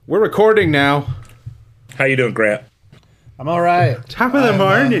We're recording now. How you doing, Grant? I'm all right. Top of the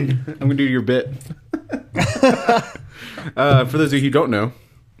morning. I'm going to do your bit. For those of you who don't know,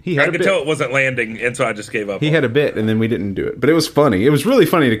 I could tell it wasn't landing, and so I just gave up. He had a bit, and then we didn't do it. But it was funny. It was really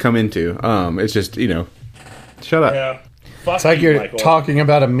funny to come into. It's just, shut up. Yeah. It's like you're talking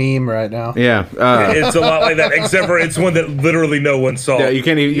about a meme right now. Yeah. It's a lot like that, except for it's one that literally no one saw. Yeah, you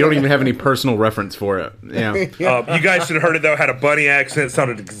don't even have any personal reference for it. Yeah. You guys should have heard it, though. It had a bunny accent. It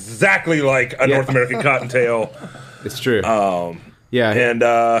sounded exactly like a North American cottontail. It's true. Yeah. And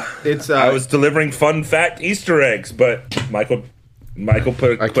I was delivering fun fact Easter eggs, but Michael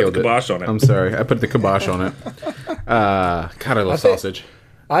put the kibosh on it. I'm sorry. I put the kibosh on it. God, I love sausage.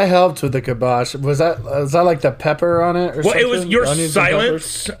 I helped with the kibosh. Was that like the pepper on it or something? Well, it was your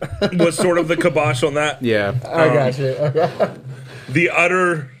silence was sort of the kibosh on that. Yeah. I got you. Okay. The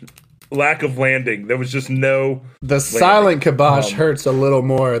utter lack of landing. There was just no... The silent kibosh hurts a little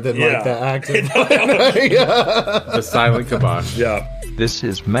more than like the active. The silent kibosh. Yeah. This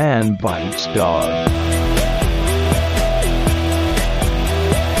is Man Bites Dog.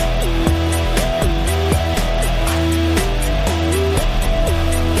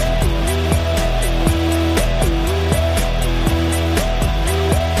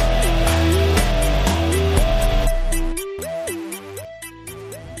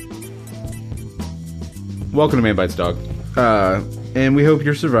 Welcome to Man Bites Dog. And we hope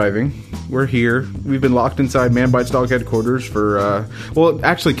you're surviving. We're here. We've been locked inside Man Bites Dog headquarters for,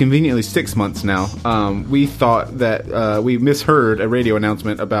 actually conveniently 6 months now. We thought that we misheard a radio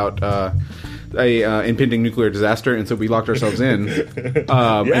announcement about a impending nuclear disaster, and so we locked ourselves in.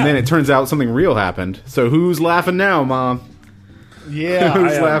 And then it turns out something real happened. So who's laughing now, Mom? Yeah.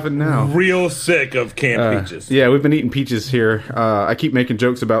 Who's laughing now? Real sick of canned peaches. Yeah, we've been eating peaches here. I keep making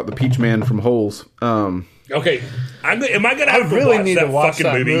jokes about the Peach Man from Holes. Okay, am I gonna have to watch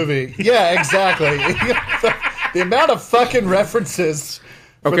that movie? Yeah, exactly. The amount of fucking references.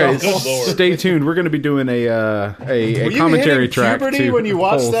 Okay, stay tuned. We're going to be doing a commentary track. Were you hitting puberty when you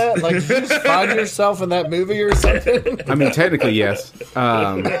watched that? Like, did you just find yourself in that movie or something? I mean, technically, yes.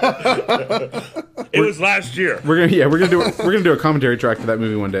 It was last year. We're gonna do a commentary track to that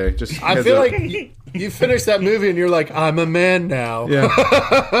movie one day. I feel like you finished that movie and you're like, I'm a man now.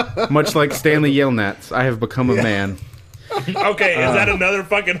 Yeah. Much like Stanley Yelnats, I have become a man. Okay, is that another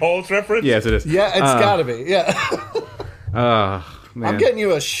fucking Holes reference? Yes, it is. Yeah, it's gotta be. Yeah. Man. I'm getting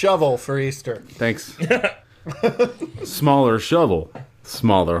you a shovel for Easter. Thanks. Smaller shovel,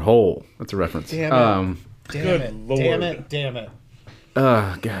 smaller hole. That's a reference. Damn it. Good Lord. Damn it.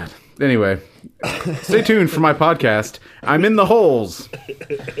 Oh, God. Anyway, stay tuned for my podcast. I'm in the holes.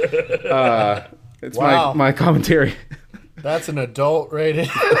 It's my commentary. That's an adult rated.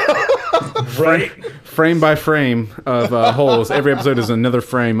 Right. Frame by frame of Holes. Every episode is another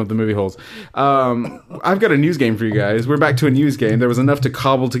frame of the movie Holes. I've got a news game for you guys. We're back to a news game. There was enough to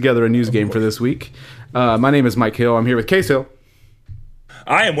cobble together a news game for this week. My name is Mike Hill. I'm here with Case Hill.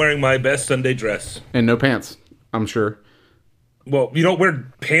 I am wearing my best Sunday dress. And no pants, I'm sure. Well, you don't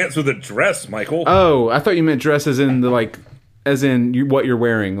wear pants with a dress, Michael. Oh, I thought you meant dress as in what you're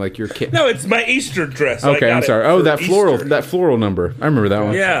wearing, like your kit. No, it's my Easter dress. Okay, I'm sorry. Oh, that floral number. I remember that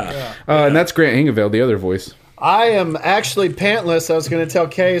one. Yeah. And that's Grant Hingeveld, the other voice. I am actually pantless. I was going to tell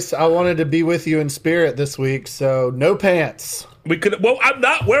Case I wanted to be with you in spirit this week, so no pants. Well, I'm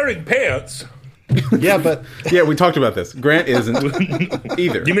not wearing pants. Yeah, but... Yeah, we talked about this. Grant isn't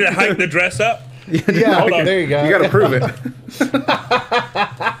either. You mean to hike the dress up? Yeah, there you go. You got to prove it.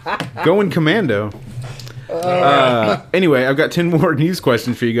 Going commando. Anyway, I've got 10 more news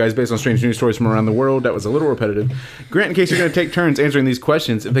questions for you guys based on strange news stories from around the world. That was a little repetitive. Grant, in case you're going to take turns answering these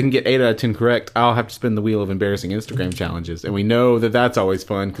questions, if they can get 8 out of 10 correct, I'll have to spin the wheel of embarrassing Instagram challenges. And we know that that's always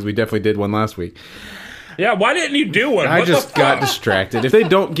fun because we definitely did one last week. Yeah, why didn't you do one? I just got distracted. If they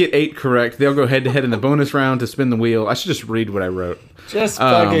don't get 8 correct, they'll go head-to-head in the bonus round to spin the wheel. I should just read what I wrote. Just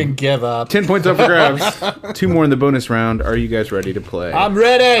fucking give up. 10 points up for grabs. 2 more in the bonus round. Are you guys ready to play? I'm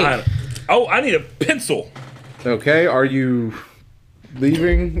ready. I need a pencil. Okay, are you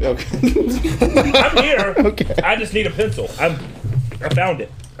leaving? Okay. I'm here. Okay. I just need a pencil. I found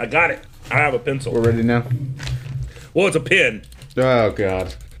it. I got it. I have a pencil. We're ready now? Well, it's a pen. Oh,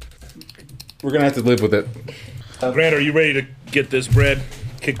 God. We're going to have to live with it. Grant, are you ready to get this bread?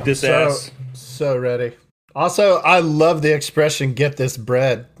 Kick this ass? So ready. Also, I love the expression, get this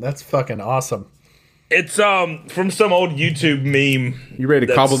bread. That's fucking awesome. It's from some old YouTube meme. You ready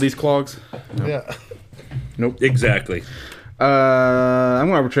to cobble these clogs? No. Yeah. Nope. Exactly. I'm going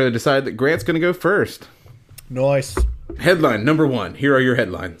to arbitrarily decide that Grant's going to go first. Nice. Headline number 1. Here are your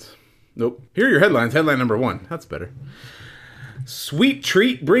headlines. Nope. Here are your headlines. Headline number 1. That's better. Sweet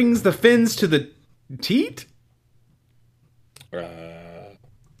treat brings the fins to the teat?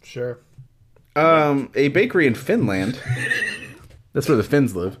 Sure. A bakery in Finland, that's where the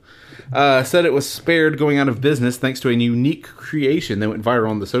Finns live, said it was spared going out of business thanks to a unique creation that went viral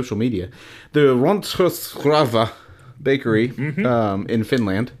on the social media. The Rontskrava Bakery in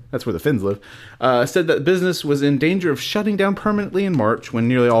Finland, that's where the Finns live, said that business was in danger of shutting down permanently in March when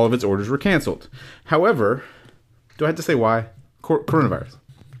nearly all of its orders were canceled. However, do I have to say why? Coronavirus.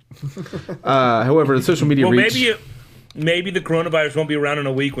 However, the social media reach... Maybe the coronavirus won't be around in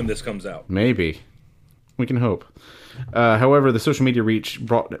a week when this comes out. Maybe. We can hope. However, the social media reach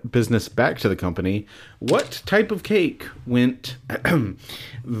brought business back to the company. What type of cake went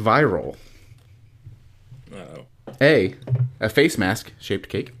viral? Uh-oh. A face mask shaped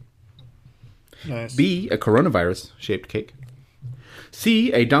cake. Nice. B, a coronavirus shaped cake.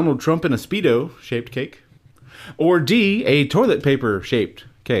 C, a Donald Trump in a Speedo shaped cake. Or D, a toilet paper shaped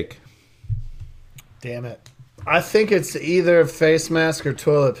cake. Damn it. I think it's either face mask or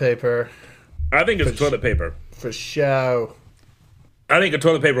toilet paper. I think it's toilet paper. For show. I think a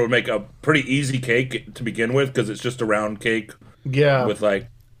toilet paper would make a pretty easy cake to begin with because it's just a round cake. Yeah. With I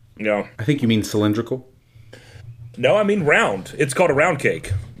think you mean cylindrical. No, I mean round. It's called a round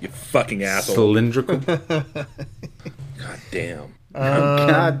cake. You fucking asshole. Cylindrical? God damn.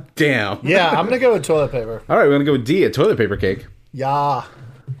 God damn. Yeah, I'm going to go with toilet paper. All right, we're going to go with D, a toilet paper cake. Yeah.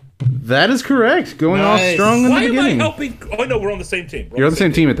 That is correct. Going off strong in the beginning. Why am I helping? Oh, no, we're on the same team. You're on the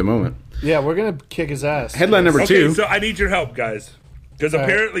same team at the moment. Yeah, we're going to kick his ass. Headline number 2. So I need your help, guys. Because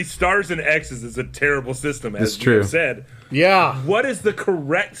apparently stars and X's is a terrible system, as you have said. Yeah. What is the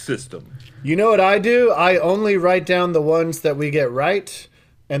correct system? You know what I do? I only write down the ones that we get right,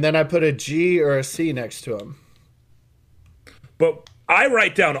 and then I put a G or a C next to them. But I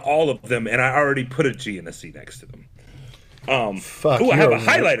write down all of them, and I already put a G and a C next to them. Fuck. I have a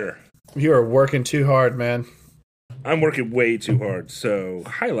highlighter. You are working too hard, man. I'm working way too hard. So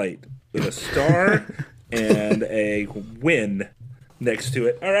highlight with a star and a win next to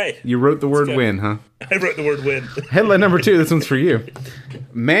it. All right. You wrote the word win, huh? I wrote the word win. Headline number 2. This one's for you.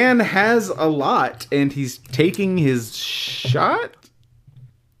 Man has a lot, and he's taking his shot?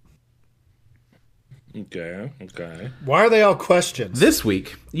 Okay. Why are they all questions? This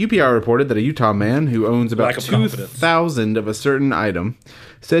week, UPI reported that a Utah man who owns about 2,000 of a certain item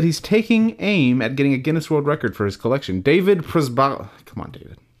said he's taking aim at getting a Guinness World Record for his collection. David Przbal... Come on,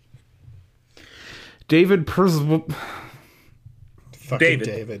 David. David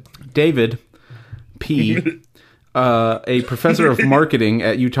David P., a professor of marketing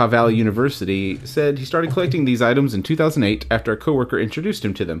at Utah Valley University, said he started collecting these items in 2008 after a coworker introduced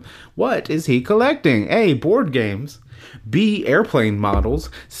him to them. What is he collecting? A, board games. B, airplane models.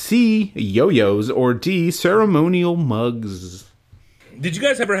 C, yo-yos. Or D, ceremonial mugs. Did you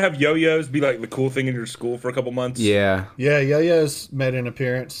guys ever have yo-yos be like the cool thing in your school for a couple months? Yeah. Yeah, yo-yos made an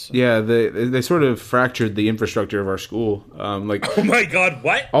appearance. Yeah, they sort of fractured the infrastructure of our school. Oh my God,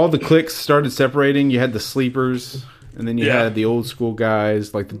 what? All the cliques started separating. You had the sleepers, and then you had the old school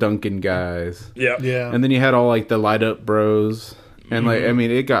guys, like the Duncan guys. Yeah. And then you had all like the light up bros. And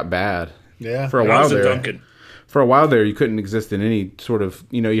it got bad. Yeah. For a while there. Duncan. For a while there, you couldn't exist in any sort of,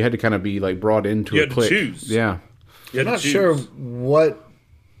 you had to kind of be like brought into a clique. You had to choose. Yeah. I'm not sure what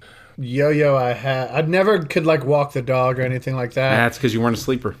yo-yo I had. I never could like walk the dog or anything like that. That's because you weren't a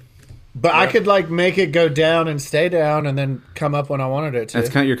sleeper. But I could like make it go down and stay down and then come up when I wanted it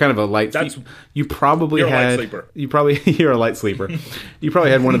to. You're kind of a light sleeper. You're a light sleeper. You're a light sleeper. You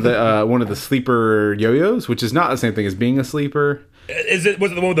probably had one of the sleeper yo-yos, which is not the same thing as being a sleeper. Was it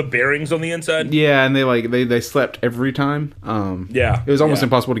the one with the bearings on the inside? Yeah, and they slept every time. Yeah, it was almost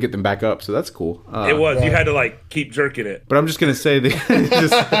impossible to get them back up, so that's cool. It was. Right. You had to like keep jerking it. But I'm just gonna say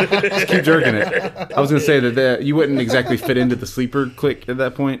just keep jerking it. I was gonna say that you wouldn't exactly fit into the sleeper clique at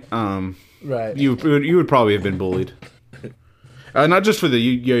that point. Right. You would probably have been bullied. Not just for the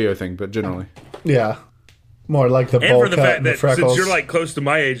yo-yo thing, but generally. Yeah. More like the bowl cut and the freckles. Since you're like close to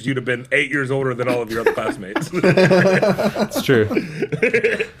my age, you'd have been 8 years older than all of your other classmates. It's true.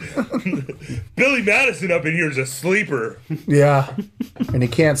 Billy Madison up in here is a sleeper. Yeah. And he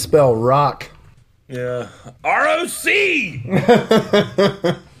can't spell rock. Yeah. ROC! You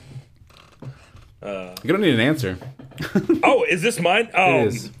don't need an answer. Oh, is this mine? It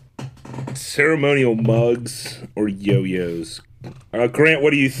is. Ceremonial mugs or yo-yos? Grant,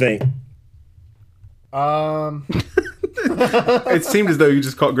 what do you think? It seemed as though you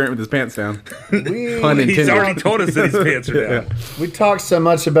just caught Grant with his pants down. Pun intended. He's already told us that his pants are down. Yeah. We talked so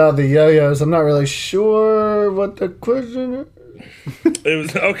much about the yo-yos. I'm not really sure what the question is. It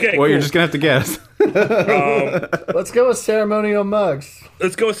was okay. Well, cool. You're just gonna have to guess. Let's go with ceremonial mugs.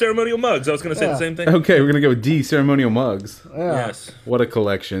 Let's go with ceremonial mugs. I was going to say the same thing. Okay, we're going to go with D, ceremonial mugs. Yeah. Yes. What a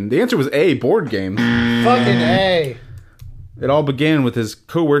collection. The answer was A, board games. Fucking A. It all began with his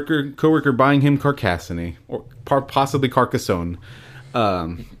coworker buying him Carcassonne, or possibly Carcassonne.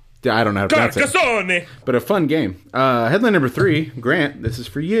 I don't know how to pronounce it. Carcassonne! But a fun game. Headline number 3, Grant, this is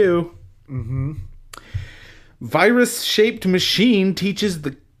for you. Mm-hmm. Virus-shaped machine teaches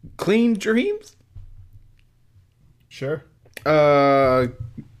the clean dreams? Sure. Kanya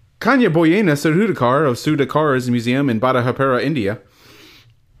Boyena Sudhakar of Sudhakar's Museum in Badahapara, India.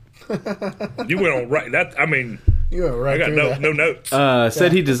 You went on right. You went right I got through no that. notes.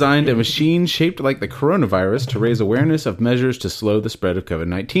 Said he designed a machine shaped like the coronavirus to raise awareness of measures to slow the spread of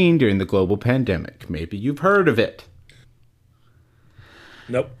COVID-19 during the global pandemic. Maybe you've heard of it.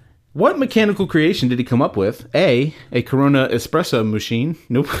 Nope. What mechanical creation did he come up with? A Corona espresso machine.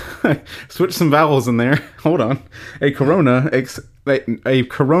 Nope. Switch some vowels in there. Hold on. A Corona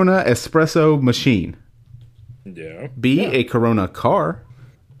espresso machine. Yeah. B, a Corona car.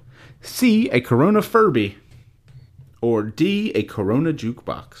 C, a Corona Furby. Or D, a Corona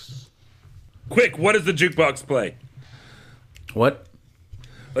jukebox. Quick, what does the jukebox play? What?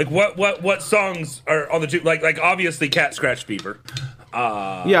 Like what songs are on the juke? Like obviously Cat Scratch Fever.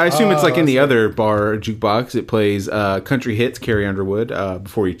 Yeah, I assume it's like any other bar jukebox. It plays country hits, Carrie Underwood,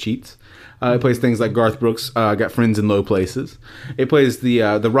 Before He Cheats. It plays things like Garth Brooks, Got Friends in Low Places. It plays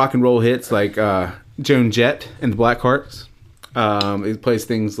the rock and roll hits like Joan Jett and the Blackhearts. It plays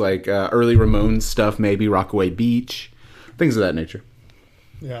things like early Ramones stuff, maybe Rockaway Beach, things of that nature.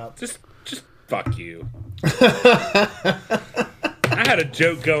 Yeah. Just fuck you. I had a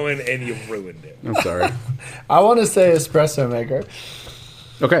joke going and you ruined it. I'm sorry. I want to say espresso maker.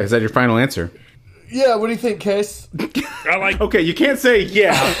 Okay, is that your final answer? Yeah, what do you think, Case? I like. Okay, you can't say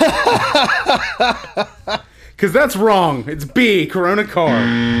yeah. Because that's wrong. It's B, Corona car.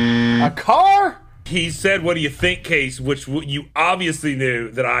 A car? He said, "What do you think, Case?" Which you obviously knew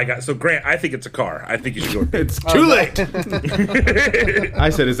that I got. So Grant, I think it's a car. I think you should go. With It's too late.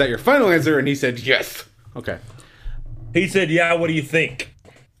 I said, is that your final answer? And he said, yes. Okay. He said, "Yeah, what do you think?"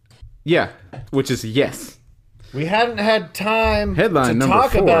 Yeah, which is yes. We hadn't had time Headline to number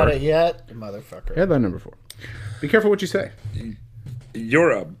talk 4. about it yet, motherfucker. Headline number 4. Be careful what you say.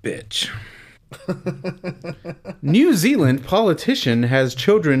 You're a bitch. New Zealand politician has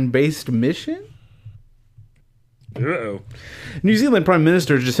children-based mission? Uh-oh. New Zealand Prime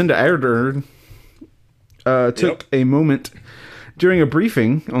Minister Jacinda Ardern took a moment during a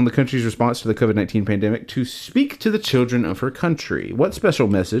briefing on the country's response to the COVID-19 pandemic to speak to the children of her country. What special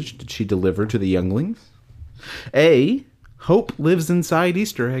message did she deliver to the younglings? A, hope lives inside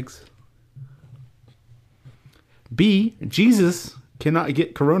Easter eggs. B, Jesus cannot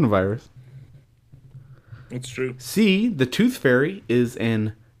get coronavirus. It's true. C, the tooth fairy is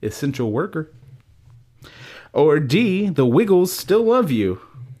an essential worker. Or D, the Wiggles still love you.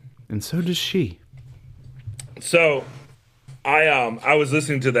 And so does she. So, I was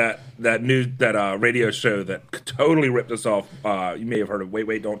listening to that radio show that totally ripped us off. You may have heard of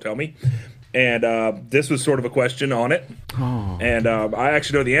Wait, Don't Tell Me. And this was sort of a question on it. Oh. And I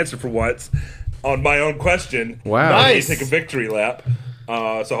actually know the answer for once on my own question. Wow. Nice. Take a victory lap.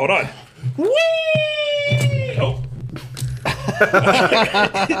 So hold on. Whee! Oh.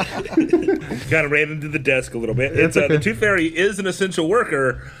 Kind of ran into the desk a little bit. It's okay. The Tooth Fairy is an essential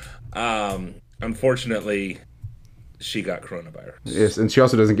worker. Unfortunately, she got coronavirus. Yes, and she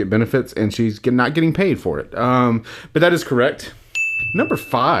also doesn't get benefits, and she's not getting paid for it. But that is correct. Number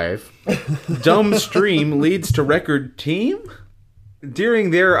 5, dumb stream leads to record team?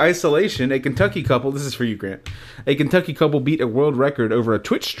 During their isolation, a Kentucky couple, this is for you, Grant, a Kentucky couple beat a world record over a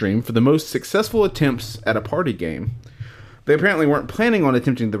Twitch stream for the most successful attempts at a party game. They apparently weren't planning on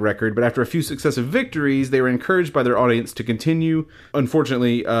attempting the record, but after a few successive victories, they were encouraged by their audience to continue.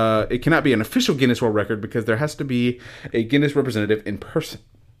 Unfortunately, it cannot be an official Guinness World Record because there has to be a Guinness representative in person.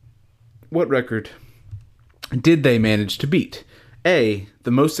 What record did they manage to beat? A,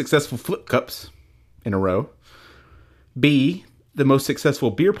 the most successful flip cups in a row. B, the most successful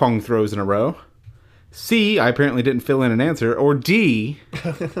beer pong throws in a row. C, I apparently didn't fill in an answer. Or D,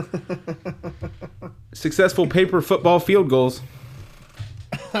 successful paper football field goals.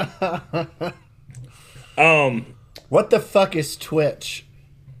 What the fuck is Twitch?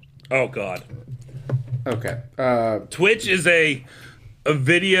 Oh, God. Okay. Twitch is a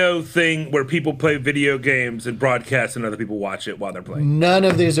video thing where people play video games and broadcast and other people watch it while they're playing. None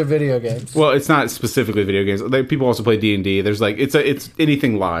of these are video games. Well, it's not specifically video games. People also play D&D. There's like it's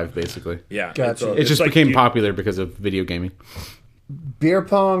anything live basically. Yeah. Gotcha. It just like became popular because of video gaming. Beer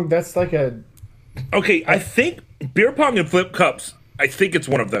pong, that's like a Okay, I think beer pong and flip cups. I think it's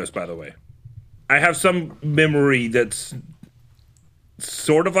one of those. By the way, I have some memory that's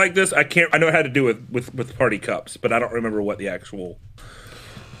sort of like this. I know it had to do with party cups, but I don't remember what the actual.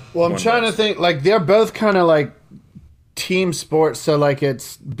 Well, I'm trying to think. Like they're both kind of like team sports. So like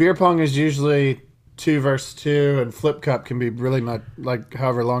it's beer pong is usually 2 versus 2, and flip cup can be really much like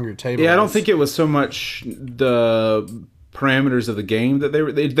however long your table. Yeah, I don't is. think it was so much the parameters of the game that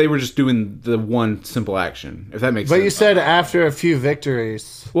they were just doing the one simple action. If that makes But sense. you said after a few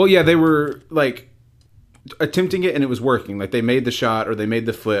victories. Well, yeah, they were like attempting it and it was working. Like they made the shot or they made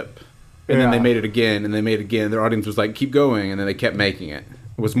the flip, and then they made it again and they made it again. Their audience was like, "Keep going," and then they kept making it.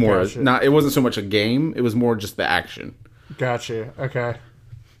 It was more Gotcha. not. It wasn't so much a game. It was more just the action. Gotcha. Okay.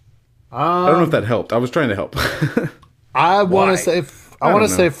 I don't know if that helped. I was trying to help. I want Why? to say. I I want don't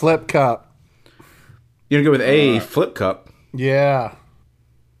to know. say flip cup. You're gonna go with a flip cup. Yeah.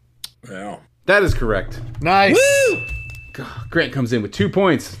 Yeah. That is correct. Nice. God, Grant comes in with 2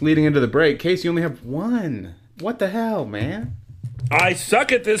 points leading into the break. Case, you only have 1. What the hell, man? I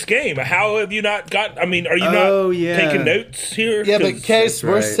suck at this game. How have you not got? I mean, are you Oh, not yeah. taking notes here? Yeah, but 'Cause- Case,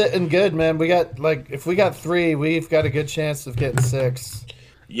 we're right. sitting good, man. We got if we got 3, we've got a good chance of getting 6.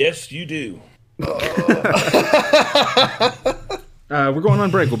 yes, you do. We're going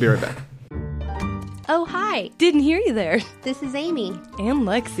on break. We'll be right back. Oh, hi. Didn't hear you there. This is Amy, And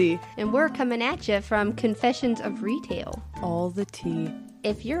Lexi. and we're coming at you from Confessions of Retail. All the tea.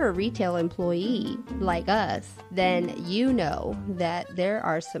 If you're a retail employee like us, then you know that there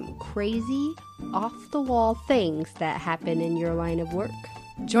are some crazy, off the wall things that happen in your line of work.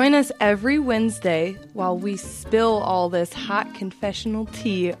 Join us every Wednesday while we spill all this hot confessional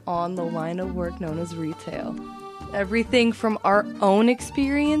tea on the line of work known as retail. Everything from our own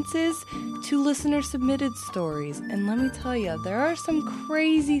experiences to listener submitted stories. And let me tell you, there are some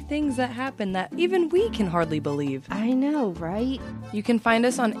crazy things that happen that even we can hardly believe. I know, right? You can find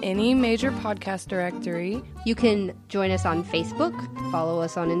us on any major podcast directory. You can join us on Facebook, follow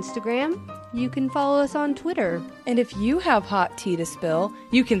us on Instagram, you can follow us on Twitter. And if you have hot tea to spill,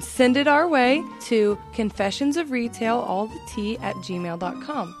 you can send it our way to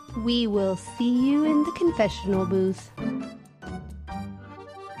confessionsofretailallthetea@gmail.com. We will see you in the confessional booth.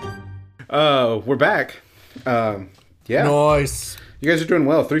 We're back. Yeah. Nice. You guys are doing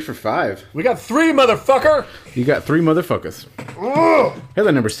well. 3 for 5. We got 3, motherfucker. You got 3 motherfuckers.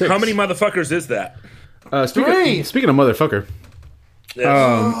 Headline number 6. How many motherfuckers is that? Three. Speaking of motherfucker,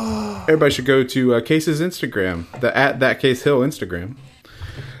 Yes. everybody should go to Case's Instagram, the @thatcasehill Instagram.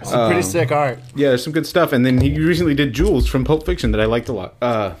 Some pretty sick art. Yeah, there's some good stuff. And then he recently did Jules from Pulp Fiction that I liked a lot.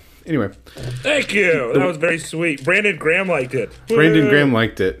 Anyway, Thank you. That was very sweet. Brandon Graham liked it. Brandon Woo. Graham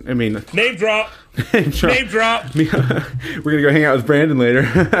liked it. I mean, Name drop. Name drop. we're gonna go hang out with Brandon later.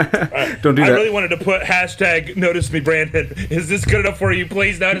 Don't do I that. really wanted to put hashtag notice me Brandon. Is this good enough for you?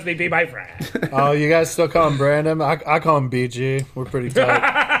 Please notice me, be my friend. Oh, you guys still call him Brandon? I call him BG. We're pretty tight.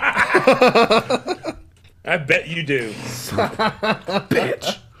 I bet you do.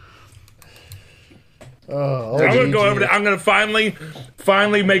 Bitch. Oh, I'm gonna BG. go over there. I'm gonna finally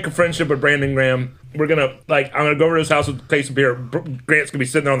make a friendship with Brandon Graham. We're gonna I'm gonna go over to his house with take some beer. Grant's gonna be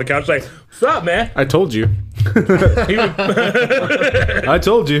sitting there on the couch like, "What's up, man?" I told you. He would, I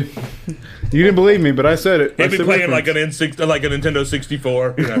told you. You didn't believe me, but I said it. I he'd be said playing like reference. an like a Nintendo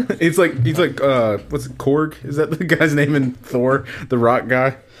 64. You know. He's like what's it, Korg? Is that the guy's name in Thor, the rock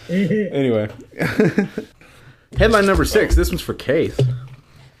guy? Anyway. Headline number 6. This one's for Case.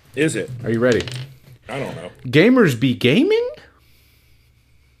 Is it? Are you ready? I don't know. Gamers be gaming?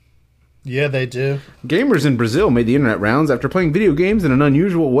 Yeah, they do. Gamers in Brazil made the internet rounds after playing video games in an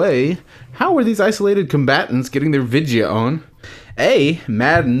unusual way. How were these isolated combatants getting their vidya on? A.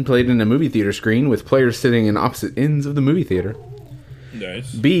 Madden played in a movie theater screen with players sitting in opposite ends of the movie theater.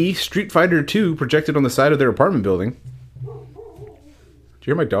 Nice. B. Street Fighter 2 projected on the side of their apartment building. Do you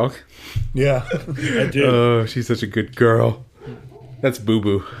hear my dog? Yeah. I do. Oh, she's such a good girl. That's Boo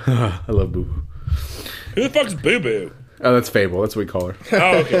Boo. I love Boo Boo. Who the fuck's Boo Boo? Oh, that's Fable. That's what we call her.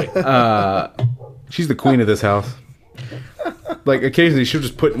 Oh, okay. She's the queen of this house. Like, occasionally she'll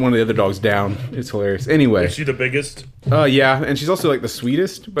just put one of the other dogs down. It's hilarious. Anyway. Is she the biggest? Yeah, and she's also, like, the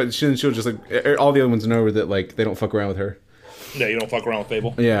sweetest, but she'll just, like, all the other ones know that, like, they don't fuck around with her. No, you don't fuck around with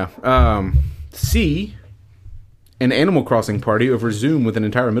Fable. Yeah. C, an Animal Crossing party over Zoom with an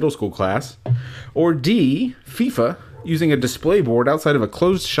entire middle school class. Or D, FIFA, using a display board outside of a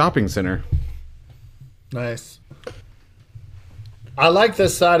closed shopping center. Nice. I like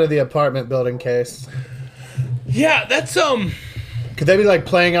this side of the apartment building case. Yeah, that's Could they be like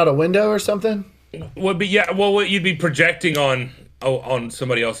playing out a window or something? would be yeah. Well, what you'd be projecting on on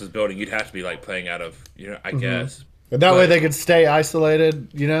somebody else's building, you'd have to be like playing out of, I guess. And that way they could stay isolated,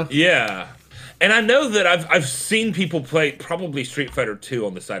 you know? Yeah. And I know that I've seen people play probably Street Fighter 2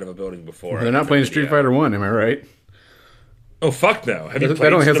 on the side of a building before. They're not playing Street Fighter 1, am I right? Oh, fuck no. Have you played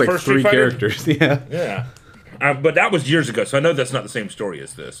That only has the like first 3 Street Fighter? characters. Yeah. Yeah. But that was years ago, so I know that's not the same story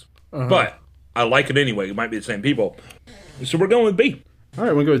as this. But I like it anyway. It might be the same people. So we're going with B. All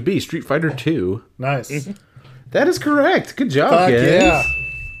right, we'll go with B, Street Fighter 2. Nice. That is correct. Good job, Fuck guys. yeah.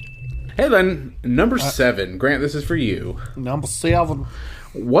 Hey, then, number 7. Grant, this is for you. Number 7.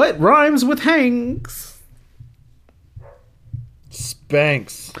 What rhymes with Hanks?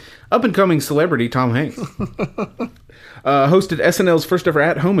 Spanx. Up-and-coming celebrity Tom Hanks hosted SNL's first ever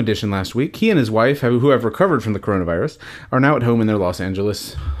at-home edition last week. He and his wife, who have recovered from the coronavirus, are now at home in their Los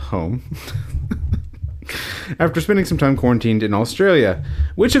Angeles home after spending some time quarantined in Australia.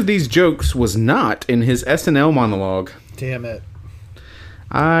 Which of these jokes was not in his SNL monologue? Damn it.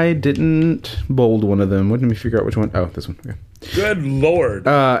 I didn't bold one of them. Let me figure out which one. Oh, this one. Okay. Good Lord.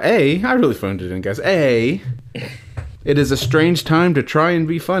 A, I really phoned it in, guys. A, it is a strange time to try and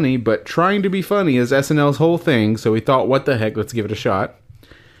be funny, but trying to be funny is SNL's whole thing, so we thought, what the heck, let's give it a shot.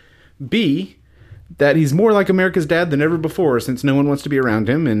 B, that he's more like America's dad than ever before, since no one wants to be around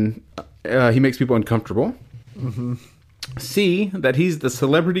him, and he makes people uncomfortable. Mm-hmm. C, that he's the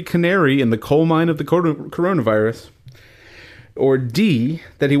celebrity canary in the coal mine of the coronavirus. Or D,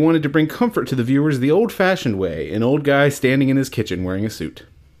 that he wanted to bring comfort to the viewers the old-fashioned way, an old guy standing in his kitchen wearing a suit.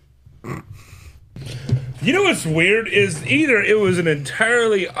 You know what's weird is either it was an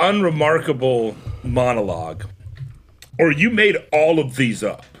entirely unremarkable monologue, or you made all of these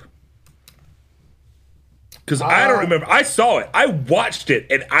up. Because I don't remember. I saw it. I watched it,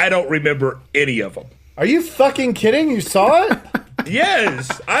 and I don't remember any of them. Are you fucking kidding? You saw it?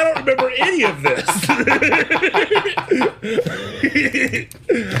 Yes, I don't remember any of this.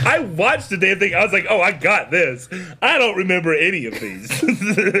 I watched the damn thing. I was like, oh, I got this. I don't remember any of these.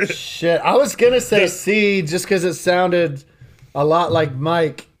 Shit. I was going to say C just because it sounded a lot like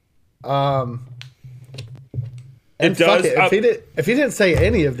Mike. It does. If he didn't say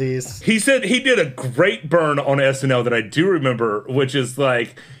any of these. He said he did a great burn on SNL that I do remember, which is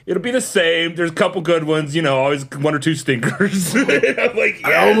like, it'll be the same. There's a couple good ones, always one or two stinkers. I'm like, yes.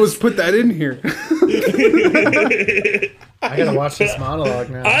 I almost put that in here. I gotta watch this monologue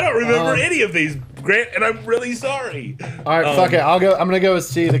now. I don't remember any of these, Grant, and I'm really sorry. All right, fuck it. I'm gonna go with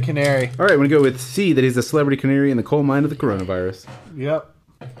C, the canary. All right, I'm going to go with C, that he's a celebrity canary in the coal mine of the coronavirus. Yep.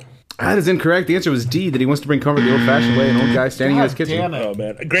 That is incorrect. The answer was D, that he wants to bring comfort the old-fashioned way, an old guy standing in his kitchen. Damn it. Oh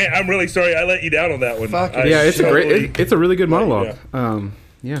man, Grant, I'm really sorry. I let you down on that one. Fuck it. Yeah, it's a really good monologue.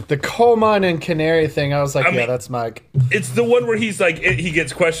 Yeah. The coal mine and canary thing, I was like, mean, that's Mike. It's the one where he's like, he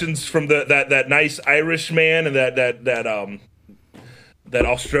gets questions from that nice Irish man and that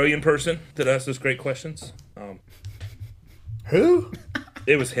Australian person that asks those great questions. Who?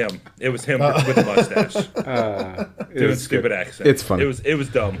 It was him. It was him with the mustache. Doing stupid accent. It's funny. It was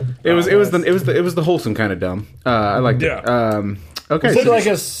dumb. It was the wholesome kind of dumb. I liked it. Okay. Is it like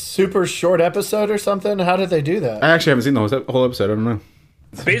a super short episode or something? How did they do that? I actually haven't seen the whole episode. I don't know.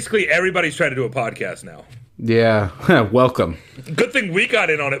 Basically, everybody's trying to do a podcast now. Yeah. Welcome. Good thing we got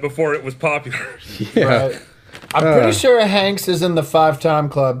in on it before it was popular. Yeah. Right. I'm pretty sure Hanks is in the 5-time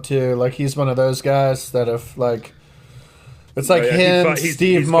club too. Like he's one of those guys that have like. It's like him,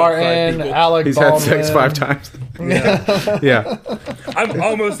 Steve Martin, Alec He's Baldwin. had sex 5 times. Yeah. Yeah. I'm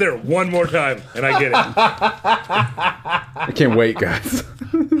almost there one more time, and I get it. I can't wait, guys.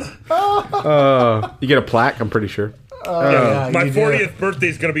 You get a plaque, I'm pretty sure. My 40th birthday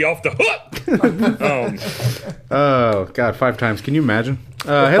is going to be off the hook. Oh, God, 5 times. Can you imagine?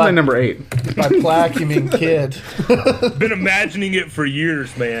 Headline number 8. By plaque, you mean kid. Been imagining it for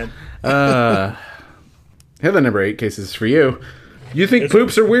years, man. Headline number 8, cases for you. You think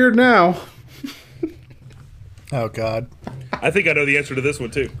poops are weird now? Oh, God. I think I know the answer to this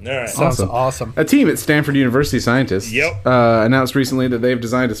one, too. All right. Sounds awesome. A team at Stanford University scientists announced recently that they've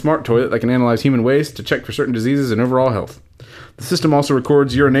designed a smart toilet that can analyze human waste to check for certain diseases and overall health. The system also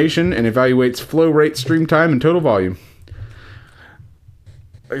records urination and evaluates flow rate, stream time, and total volume.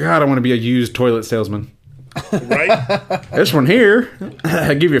 God, I want to be a used toilet salesman. Right? This one here,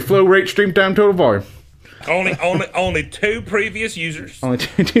 I give you flow rate, stream time, total volume. Only 2 previous users. Only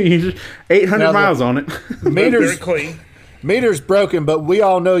 2 users. 800 miles on it. Very clean. Meter's broken, but we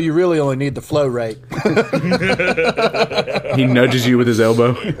all know you really only need the flow rate. He nudges you with his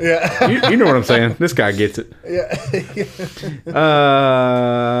elbow. Yeah. You know what I'm saying. This guy gets it. Yeah.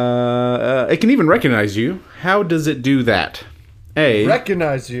 It can even recognize you. How does it do that? A.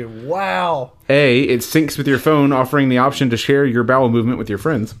 Recognize you. Wow. A. It syncs with your phone, offering the option to share your bowel movement with your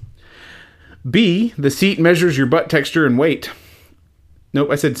friends. B. The seat measures your butt texture and weight. Nope,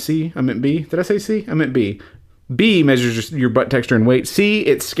 I said C. I meant B. Did I say C? I meant B. B measures your butt texture and weight. C.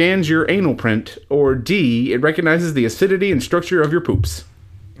 It scans your anal print. Or D. It recognizes the acidity and structure of your poops.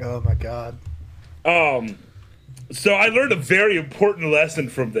 Oh my God. So I learned a very important lesson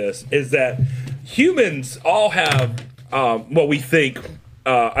from this, is that humans all have what we think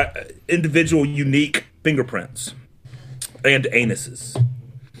individual unique fingerprints and anuses.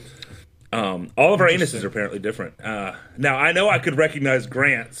 All of our anuses are apparently different. Now, I know I could recognize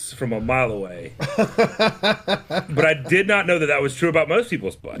Grant's from a mile away, but I did not know that that was true about most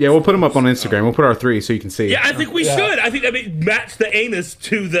people's butts. Yeah, we'll put them up on Instagram. We'll put our 3 so you can see. Yeah, I think we should. I think match the anus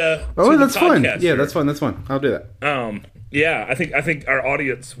to the Oh, to that's the fun. podcast Yeah, here. that's fun. That's fun. I'll do that. Yeah, I think our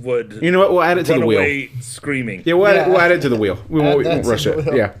audience would You know what? We'll add it to run the wheel. away screaming. Yeah, we'll add it to the wheel. We won't rush to the it.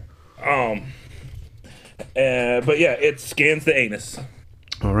 wheel. Yeah. But yeah, it scans the anus.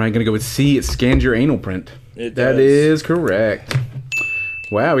 All right, gonna go with C. It scans your anal print. It That does. is correct.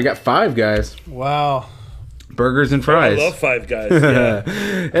 Wow, we got 5 guys. Wow. Burgers and I fries. love Five Guys. Yeah.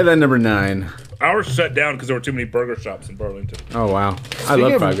 And then number 9. Ours shut down because there were too many burger shops in Burlington. Oh wow, I Speaking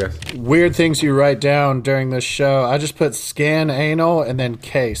love of 5 guys. Weird things you write down during this show. I just put scan anal and then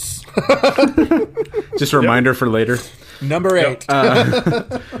case. Just a reminder for later. Number 8.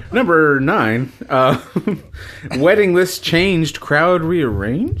 Number 9. Wedding list changed, crowd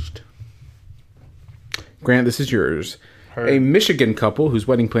rearranged. Grant, this is yours. A Michigan couple whose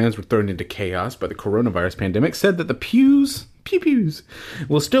wedding plans were thrown into chaos by the coronavirus pandemic said that the pews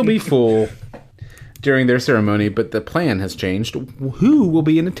will still be full during their ceremony, but the plan has changed. Who will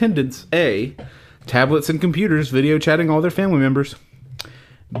be in attendance? A. Tablets and computers video chatting all their family members.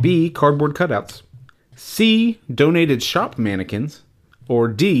 B. Cardboard cutouts. C. Donated shop mannequins. Or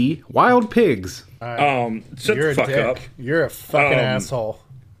D. Wild pigs. Shut You're the a fuck dick. up. You're a fucking asshole.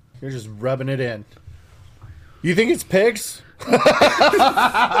 You're just rubbing it in. You think it's pigs?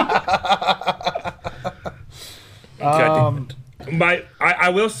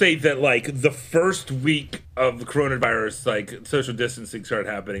 I will say that like the first week of the coronavirus, like social distancing started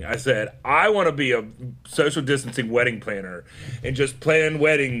happening. I said I want to be a social distancing wedding planner and just plan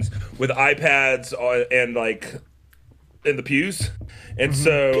weddings with iPads and like in the pews. And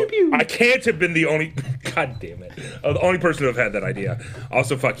so I can't have been the only. God damn it! The only person to have had that idea.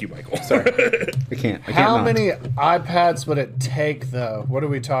 Also, fuck you, Michael. Sorry, I can't. How not. many iPads would it take, though? What are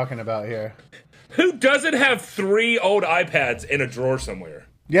we talking about here? Who doesn't have 3 old iPads in a drawer somewhere?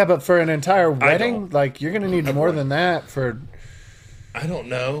 Yeah, but for an entire wedding, don't. like you're gonna need more than that for. I don't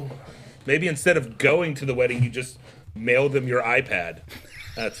know. Maybe instead of going to the wedding, you just mail them your iPad.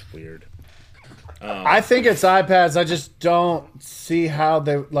 That's weird. I think it's iPads. I just don't see how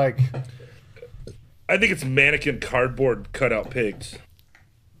they like. I think it's mannequin cardboard cutout pigs.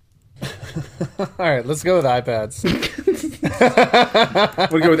 All right, let's go with iPads.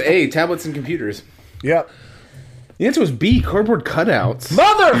 We'll go with A. Tablets and computers. Yep. The answer was B. Cardboard cutouts.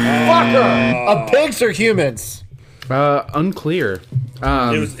 Motherfucker! Pigs or humans? Unclear.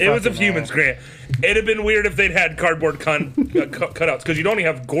 It was of humans, Grant. It'd have been weird if they'd had cardboard cutouts because you'd only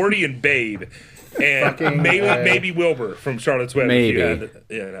have Gordy and Babe and maybe Wilbur from Charlotte's Web. Maybe.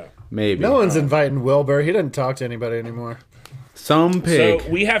 Maybe. No one's inviting Wilbur. He doesn't talk to anybody anymore. Some pig.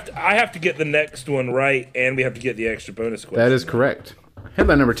 So I have to get the next one right, and we have to get the extra bonus question. That is correct.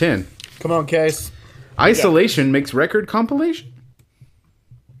 Headline number 10. Come on, Case. Isolation makes record compilation.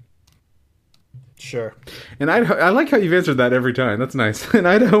 Sure. And I like how you've answered that every time. That's nice. An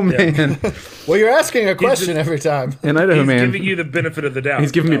Idaho man. Well, you're asking a question every time. An Idaho He's man. giving you the benefit of the doubt.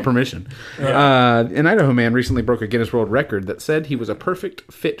 He's giving me permission. An Idaho man recently broke a Guinness World Record that said he was a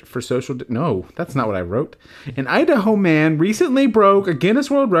perfect fit for social... No, that's not what I wrote. An Idaho man recently broke a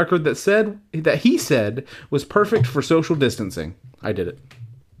Guinness World Record that he said was perfect for social distancing. I did it.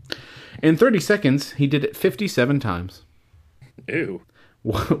 In 30 seconds, he did it 57 times. Ew.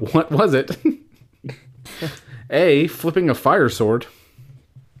 What was it? A. Flipping a fire sword.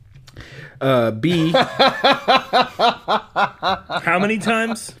 B. How many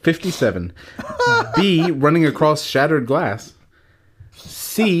times? 57. B. Running across shattered glass.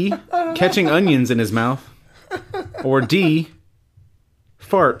 C. Catching onions in his mouth. Or D.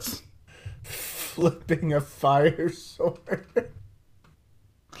 Farts. Flipping a fire sword.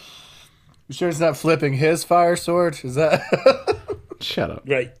 You sure it's not flipping his fire sword? Is that... Shut up.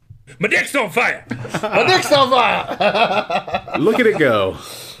 Right. My dick's on fire. My dick's on fire! Look at it go.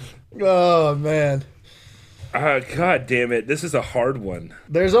 Oh, man. God damn it. This is a hard one.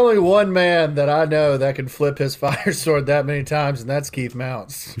 There's only one man that I know that can flip his fire sword that many times, and that's Keith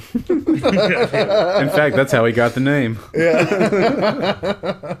Mounts. In fact, that's how he got the name.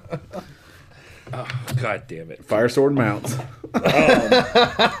 Oh, God damn it. Fire sword mounts.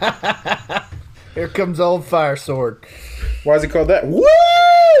 Here comes old fire sword. Why is it called that? Woo!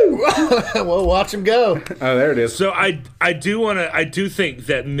 Well, watch him go. Oh, there it is. So I do think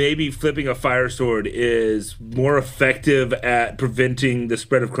that maybe flipping a fire sword is more effective at preventing the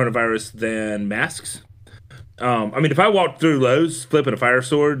spread of coronavirus than masks. I mean, if I walked through Lowe's flipping a fire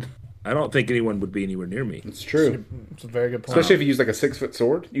sword, I don't think anyone would be anywhere near me. It's true. It's a very good point. Especially if you use like a 6-foot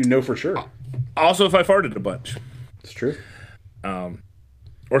sword, you know for sure. Also, if I farted a bunch. It's true.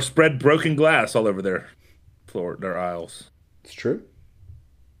 Or spread broken glass all over their floor, their aisles. It's true.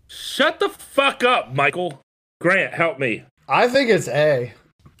 Shut the fuck up, Michael. Grant, help me. I think it's A.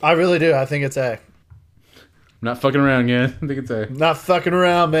 I really do. I think it's A. I'm not fucking around yet. I think it's A. Not fucking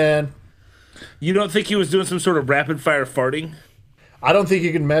around, man. You don't think he was doing some sort of rapid fire farting? I don't think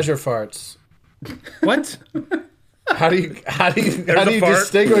you can measure farts. What? How do you There's a fart.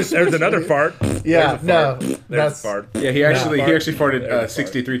 distinguish? There's another fart. Yeah, There's a no, fart. There's that's a fart. Yeah, he actually farted There's a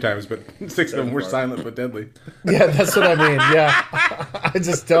 63 times, but 6 of them were silent but deadly. yeah, that's what I mean. Yeah, I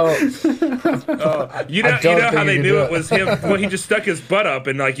just don't. You know I don't how think they you knew can do it was him. Well, he just stuck his butt up,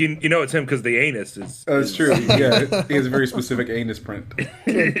 and like you know it's him because the anus is. Oh, that's true. Yeah, he has a very specific anus print.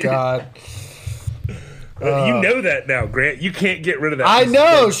 Good God. You know that now, Grant. You can't get rid of that. I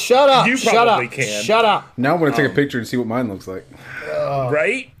know. Shut up. You Shut probably up. can. Shut up. Now I'm going to take a picture and see what mine looks like.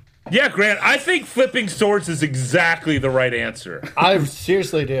 Right? Yeah, Grant. I think flipping swords is exactly the right answer. I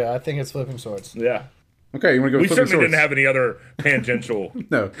seriously do. I think it's flipping swords. Yeah. Okay, you want to go We flipping certainly swords? didn't have any other tangential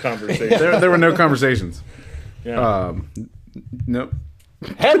No. conversation. There were no conversations. Yeah. Nope.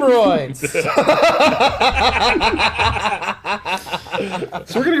 Hemorrhoids. So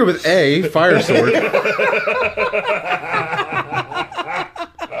we're going to go with A, fire sword.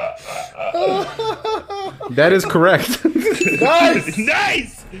 That is correct. Nice.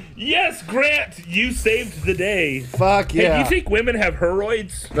 Nice! Yes, Grant, you saved the day. Fuck Hey, yeah. do you think women have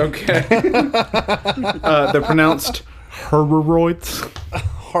hemorrhoids? Okay. They're pronounced hemorrhoids.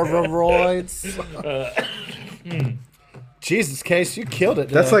 Hemorrhoids. Jesus, Case, you killed it.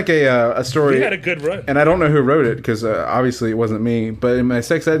 That's today. like a story. You had a good run. And I don't know who wrote it because obviously it wasn't me. But in my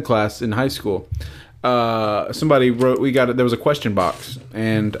sex ed class in high school, somebody wrote. There was a question box,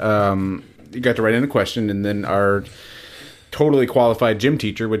 and you got to write in a question, and then our totally qualified gym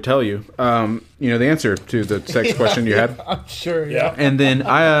teacher would tell you, the answer to the sex question you had. I'm sure. Yeah. And then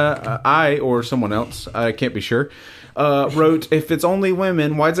I or someone else, I can't be sure, wrote, "If it's only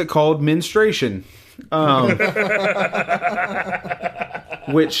women, why is it called menstruation?"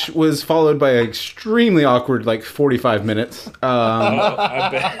 Which was followed by an extremely awkward, 45 minutes I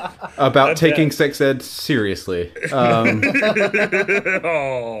bet. about taking sex ed seriously.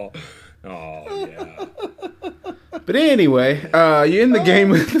 Oh, yeah. But anyway, you end the game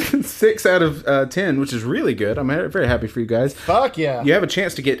with 6 out of 10, which is really good. I'm very happy for you guys. Fuck yeah. You have a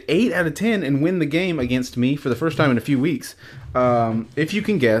chance to get 8 out of 10 and win the game against me for the first time in a few weeks. If you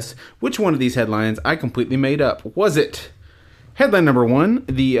can guess which one of these headlines I completely made up. Was it headline number 1,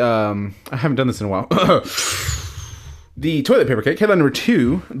 I haven't done this in a while, the toilet paper cake? Headline number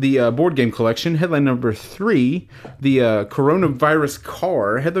 2, the board game collection? Headline number 3, the coronavirus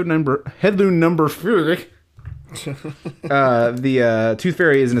car? Headline number 4, the Tooth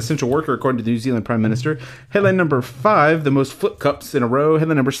Fairy is an essential worker, according to the New Zealand Prime Minister. Headline number 5, the most flip cups in a row.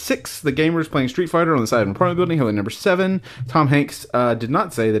 Headline number 6, the gamers playing Street Fighter on the side of an apartment building. Headline number 7, Tom Hanks did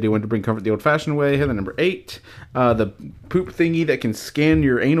not say that he wanted to bring comfort the old-fashioned way. Headline number 8, the poop thingy that can scan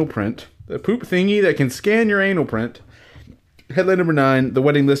your anal print. The poop thingy that can scan your anal print. Headline number 9, the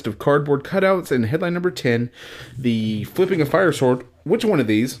wedding list of cardboard cutouts. And headline number 10, the flipping a fire sword. Which one of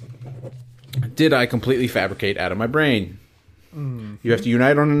these did I completely fabricate out of my brain? You have to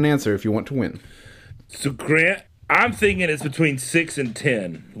unite on an answer if you want to win. So, Grant, I'm thinking it's between 6 and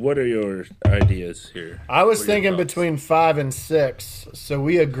 10. What are your ideas here? I was What are your thinking thoughts? between 5 and 6, so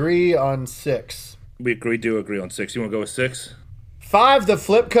we agree on 6. We do agree on 6. You want to go with 6? 5, the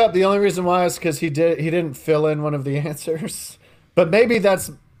flip cup. The only reason why is because he didn't fill in one of the answers, but maybe that's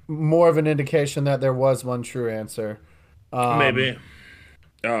more of an indication that there was one true answer. Maybe.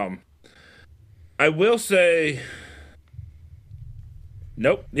 I will say.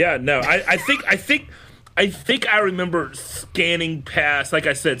 Nope. Yeah. No. I think I remember scanning past, like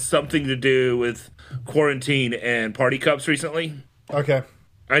I said, something to do with quarantine and party cups recently. Okay.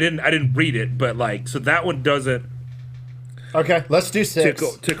 I didn't read it, but so that one doesn't Okay. Let's do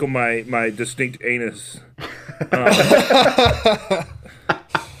 6. tickle my distinct anus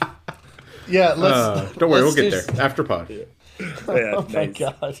Yeah, let's. Don't worry, we'll let's get there after pod. Yeah, Oh my nice.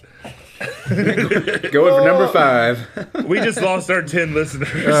 god. Going for number 5. We just lost our 10 listeners.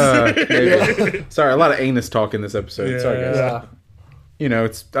 Maybe. Sorry, a lot of anus talk in this episode. Sorry, guys. Yeah. You know,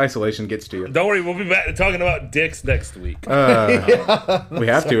 it's isolation gets to you. Don't worry, we'll be back talking about dicks next week. We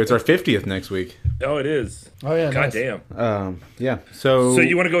have to. It's our 50th next week. Oh, it is. Oh yeah. God nice. damn. Yeah. So So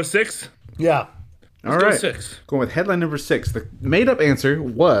you want to go 6? Yeah. all Go right. 6. Going with headline number 6. The made-up answer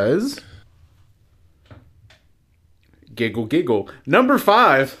was giggle giggle. Number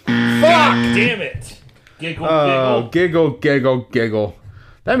 5. Fuck! Damn it. Giggle, Oh, giggle. giggle giggle.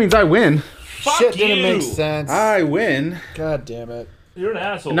 That means I win. Fuck Shit you. didn't make sense. I win. God damn it. You're an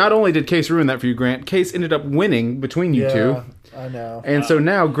asshole. Not only did Case ruin that for you, Grant, Case ended up winning between you Yeah, two. I know. And so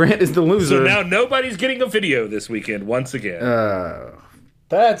now Grant is the loser. So now nobody's getting a video this weekend once again.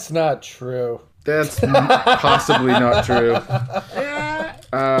 That's not true. That's possibly not true.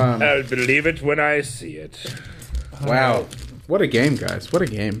 I'll believe it when I see it. Wow. What a game, guys. What a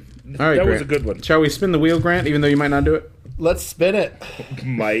game. All right, That Grant. was a good one. Shall we spin the wheel, Grant, even though you might not do it? Let's spin it.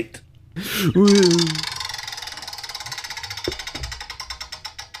 Might.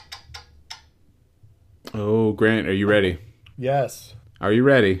 Oh, Grant, are you ready? Yes. Are you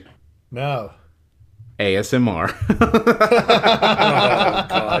ready? No. ASMR.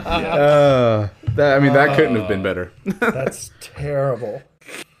 God, yeah. That couldn't have been better. That's terrible.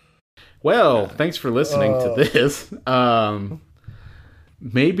 Well, thanks for listening to this.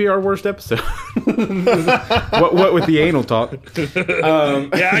 Maybe our worst episode. what with the anal talk?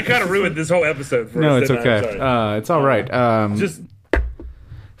 Yeah, I kind of ruined this whole episode for No, us. it's didn't I? okay. I'm sorry. It's all right. Just.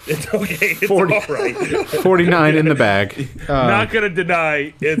 It's okay. It's 40 all right. 49 in the bag. Not going to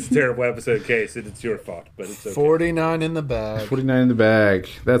deny it's a terrible episode, Case, and it's your fault, but it's okay. 49 in the bag. 49 in the bag.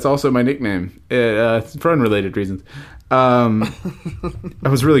 That's also my nickname. For unrelated reasons. I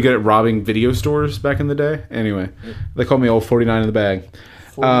was really good at robbing video stores back in the day. Anyway, they call me old 49 in the bag.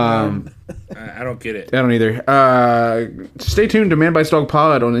 I don't get it. I don't either. Stay tuned to Man Bites Dog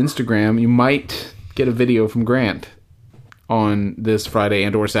Pod on Instagram. You might get a video from Grant on this Friday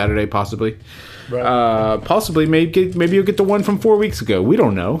and or Saturday, possibly. Right. Possibly, maybe you'll get the one from 4 weeks ago. We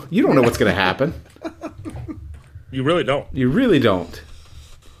don't know. You don't know what's going to happen. You really don't. You really don't.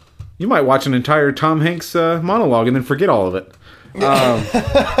 You might watch an entire Tom Hanks monologue and then forget all of it.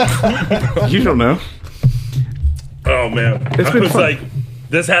 You don't know. Oh, man. It's been fun. like,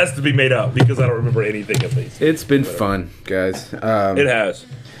 this has to be made up because I don't remember anything at least. It's been fun, guys. It has.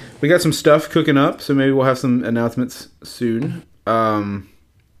 We got some stuff cooking up, so maybe we'll have some announcements soon. And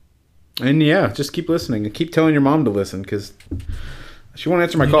yeah, just keep listening and keep telling your mom to listen because she won't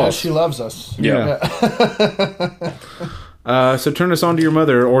answer my You know calls. she loves us. Yeah. So turn us on to your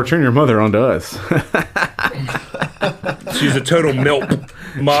mother, or turn your mother on to us. She's a total milp.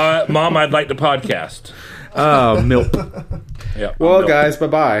 Mom, I'd like to podcast. Milp. Yeah. Well, milp. guys,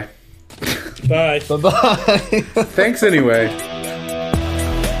 bye-bye. Bye. Bye-bye. Thanks anyway.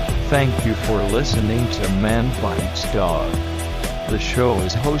 Thank you for listening to Man Bites Dog. The show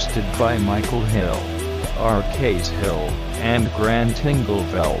is hosted by Michael Hill, R. Case Hill, and Grant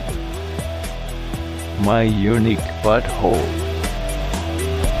Engelfeld. My unique butthole.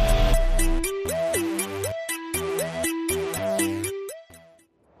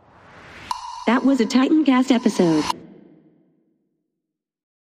 That was a Titancast episode.